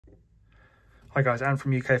Hi guys, Anne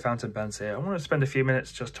from UK Fountain Pens here. I want to spend a few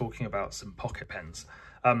minutes just talking about some pocket pens.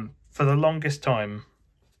 For the longest time,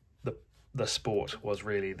 the Sport was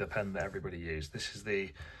really the pen that everybody used. This is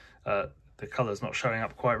the colour's not showing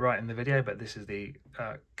up quite right in the video, but this is the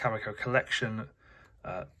Kaweco Collection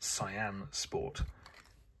Cyan Sport.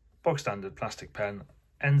 Bog standard plastic pen,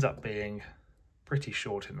 ends up being pretty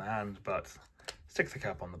short in the hand, but stick the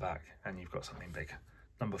cap on the back and you've got something big.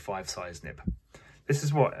 Number 5 size nib. This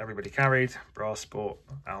is what everybody carried, Brass Sport,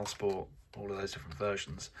 Owl Sport, all of those different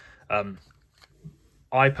versions.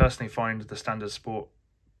 I personally find the standard Sport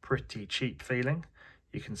pretty cheap feeling.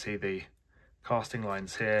 You can see the casting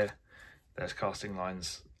lines here. There's casting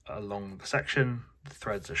lines along the section. The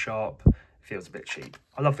threads are sharp. It feels a bit cheap.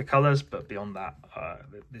 I love the colours, but beyond that,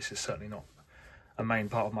 this is certainly not a main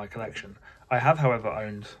part of my collection. I have, however,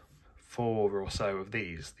 owned 4 or so of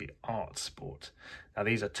these, the Art Sport. Now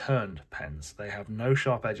these are turned pens. They have no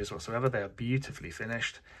sharp edges whatsoever. They are beautifully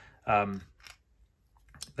finished.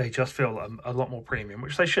 They just feel a lot more premium,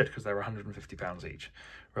 which they should, because they're £150 each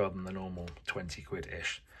rather than the normal 20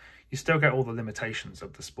 quid-ish. You still get all the limitations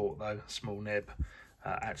of the Sport though, small nib,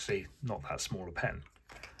 actually not that small a pen.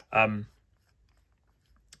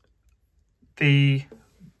 The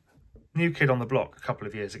new kid on the block a couple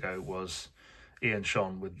of years ago was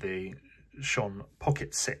Schon with the Schon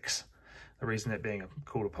Pocket 6. The reason it being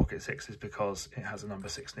called a Pocket 6 is because it has a number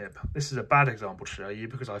 6 nib. This is a bad example to show you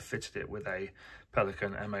because I fitted it with a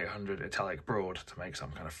Pelican M800 Italic Broad to make some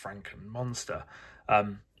kind of Franken monster.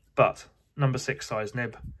 But number 6 size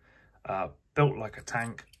nib, built like a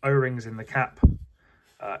tank, O-rings in the cap.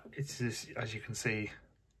 It is, as you can see,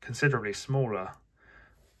 considerably smaller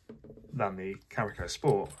than the Kaweco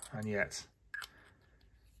Sport, and yet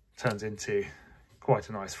turns into quite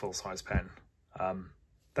a nice full-size pen.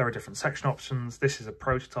 There are different section options. This is a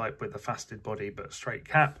prototype with a faceted body but straight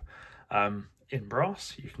cap in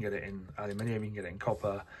brass. You can get it in aluminium, you can get it in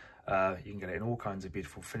copper, you can get it in all kinds of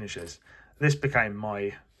beautiful finishes. This became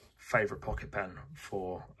my favourite pocket pen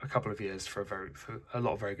for a couple of years for a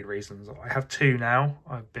lot of very good reasons. I have 2 now.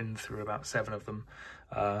 I've been through about 7 of them.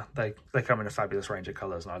 They come in a fabulous range of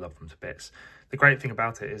colours and I love them to bits. The great thing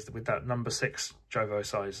about it is that with that number 6 Jovo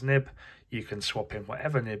size nib, you can swap in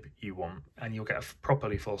whatever nib you want and you'll get a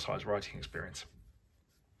properly full-size writing experience.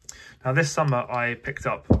 Now this summer I picked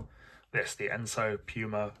up this, the Ensso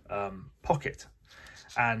Puma Pocket,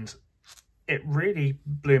 and it really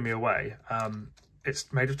blew me away.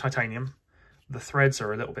 It's made of titanium. The threads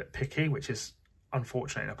are a little bit picky, which is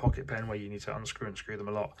unfortunate in a pocket pen where you need to unscrew and screw them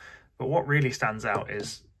a lot. But what really stands out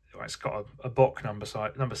is it's got a Bock number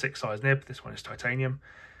 6 size nib. This one is titanium.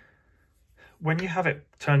 When you have it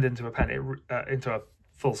turned into a pen, into a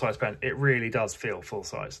full-size pen, it really does feel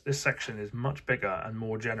full-size. This section is much bigger and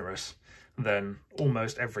more generous than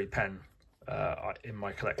almost every pen in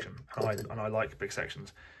my collection, and I like big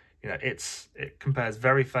sections. You know, it compares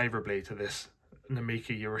very favourably to this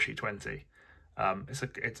Namisu Yorushi 20.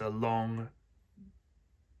 It's a long,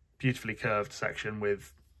 beautifully curved section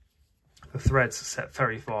with the threads set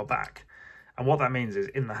very far back, and what that means is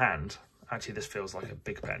in the hand, actually this feels like a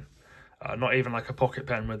big pen. Not even like a pocket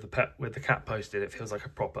pen with the cap posted. It feels like a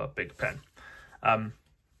proper big pen.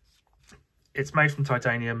 It's made from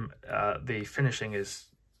titanium. The finishing is,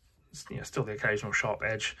 you know, still the occasional sharp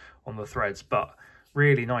edge on the threads, but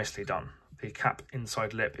really nicely done. The cap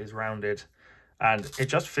inside lip is rounded, and it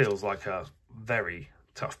just feels like a very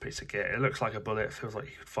tough piece of kit. It looks like a bullet. It feels like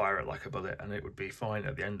you could fire it like a bullet, and it would be fine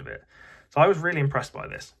at the end of it. So I was really impressed by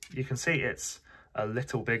this. You can see it's a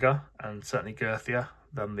little bigger and certainly girthier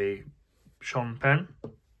than the Schon pen,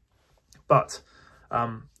 but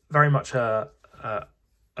very much an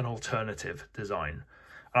alternative design,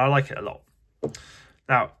 and I like it a lot.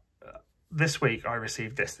 Now this week I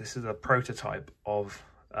received this. This is a prototype of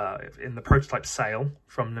in the prototype sale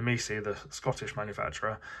from Namisu, the Scottish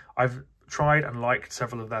manufacturer. I've tried and liked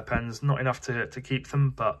several of their pens, not enough to keep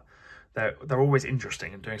them, but they're always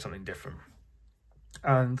interesting and doing something different.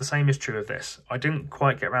 And the same is true of this. I didn't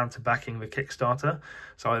quite get around to backing the Kickstarter,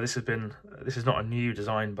 so this is not a new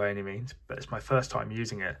design by any means, but it's my first time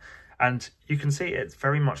using it. And you can see it's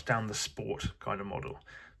very much down the Sport kind of model.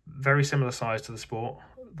 Very similar size to the Sport.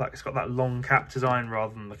 It's got that long cap design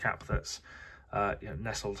rather than the cap that's you know,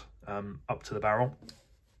 nestled up to the barrel.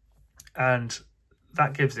 And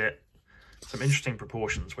that gives it some interesting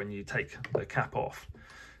proportions when you take the cap off.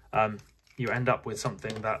 You end up with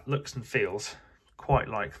something that looks and feels quite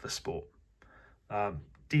like the Sport.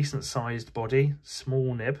 Decent sized body,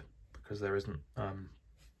 small nib because there isn't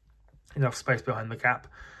enough space behind the cap,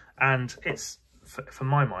 and it's, for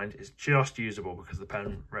my mind, it's just usable because the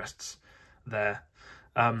pen rests there.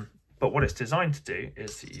 But what it's designed to do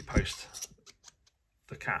is that you post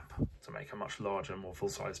the cap to make a much larger, more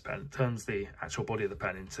full-size pen. It turns the actual body of the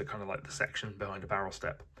pen into kind of like the section behind a barrel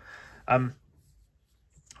step.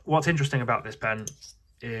 What's interesting about this pen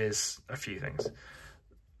is a few things.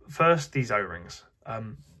 First, these O-rings.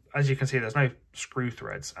 As you can see, there's no screw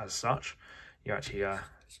threads as such. You actually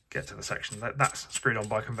get to the section that's screwed on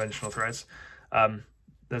by conventional threads.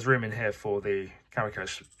 There's room in here for the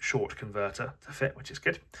Kaweco short converter to fit, which is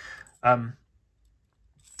good.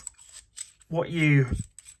 What you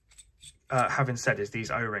have instead is these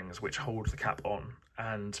O-rings which hold the cap on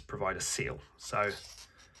and provide a seal. So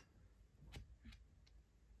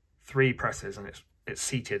 3 presses and it's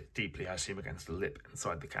seated deeply, I assume, against the lip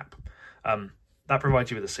inside the cap. That provides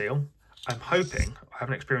you with a seal. I'm hoping, I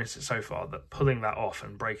haven't experienced it so far, that pulling that off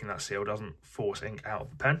and breaking that seal doesn't force ink out of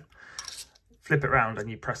the pen. Flip it around and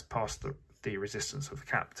you press past the resistance of the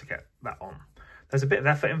cap to get that on. There's a bit of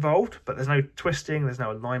effort involved, but there's no twisting, there's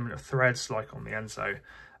no alignment of threads like on the Ensso.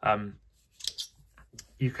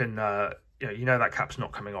 You can, you know that cap's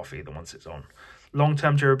not coming off either once it's on.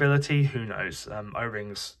 Long-term durability, who knows?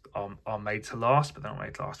 O-rings are made to last, but they're not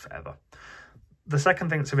made to last forever. The second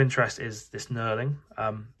thing that's of interest is this knurling.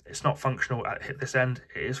 It's not functional at this end.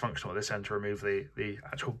 It is functional at this end to remove the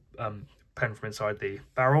actual pen from inside the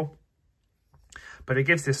barrel. But it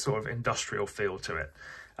gives this sort of industrial feel to it.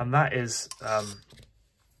 And that is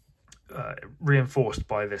reinforced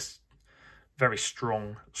by this very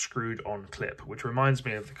strong screwed-on clip, which reminds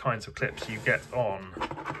me of the kinds of clips you get on,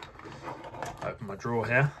 open my drawer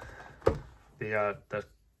here, the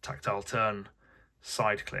tactile turn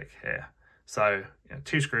side click here. So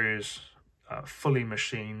 2 screws, fully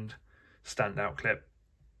machined standout clip.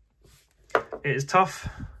 It is tough.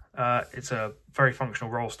 It's a very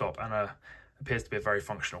functional roll stop and appears to be a very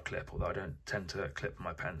functional clip, although I don't tend to clip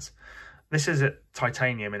my pens. This is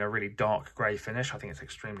titanium in a really dark grey finish. I think it's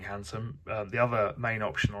extremely handsome. The other main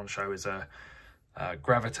option on show is a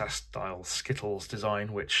Gravitas style Skittles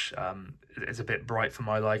design, which is a bit bright for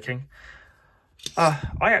my liking.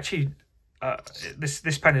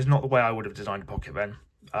 This pen is not the way I would have designed a pocket pen,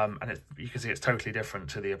 and you can see it's totally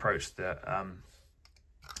different to the approach that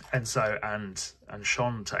Ensso and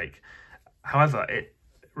Schon take. However, it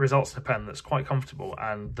results in a pen that's quite comfortable,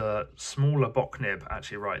 and the smaller Bock nib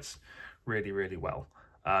actually writes really, really well.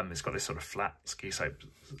 It's got this sort of flat ski soap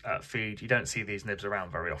feed. You don't see these nibs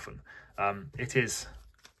around very often. It is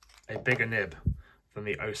a bigger nib than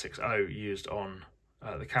the 060 used on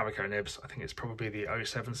the Kaweco nibs. I think it's probably the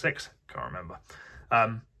 076, can't remember.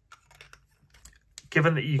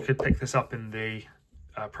 Given that you could pick this up in the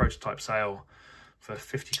prototype sale for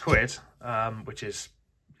 50 quid, which is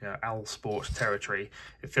Al Sports territory,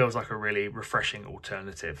 it feels like a really refreshing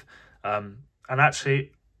alternative. And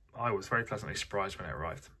actually, I was very pleasantly surprised when it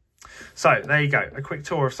arrived. So there you go, a quick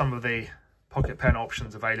tour of some of the pocket pen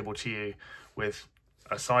options available to you with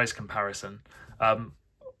a size comparison.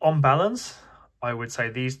 On balance, I would say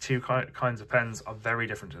these two kinds of pens are very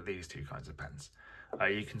different to these 2 kinds of pens.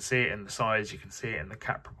 You can see it in the size, you can see it in the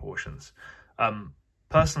cap proportions.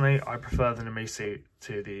 Personally, I prefer the Namisu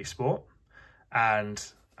to the Sport, and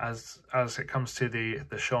as it comes to the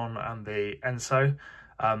Schon and the Ensso,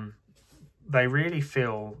 they really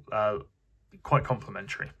feel quite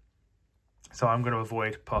complementary. So I'm going to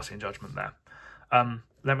avoid passing judgment there.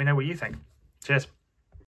 Let me know what you think. Cheers.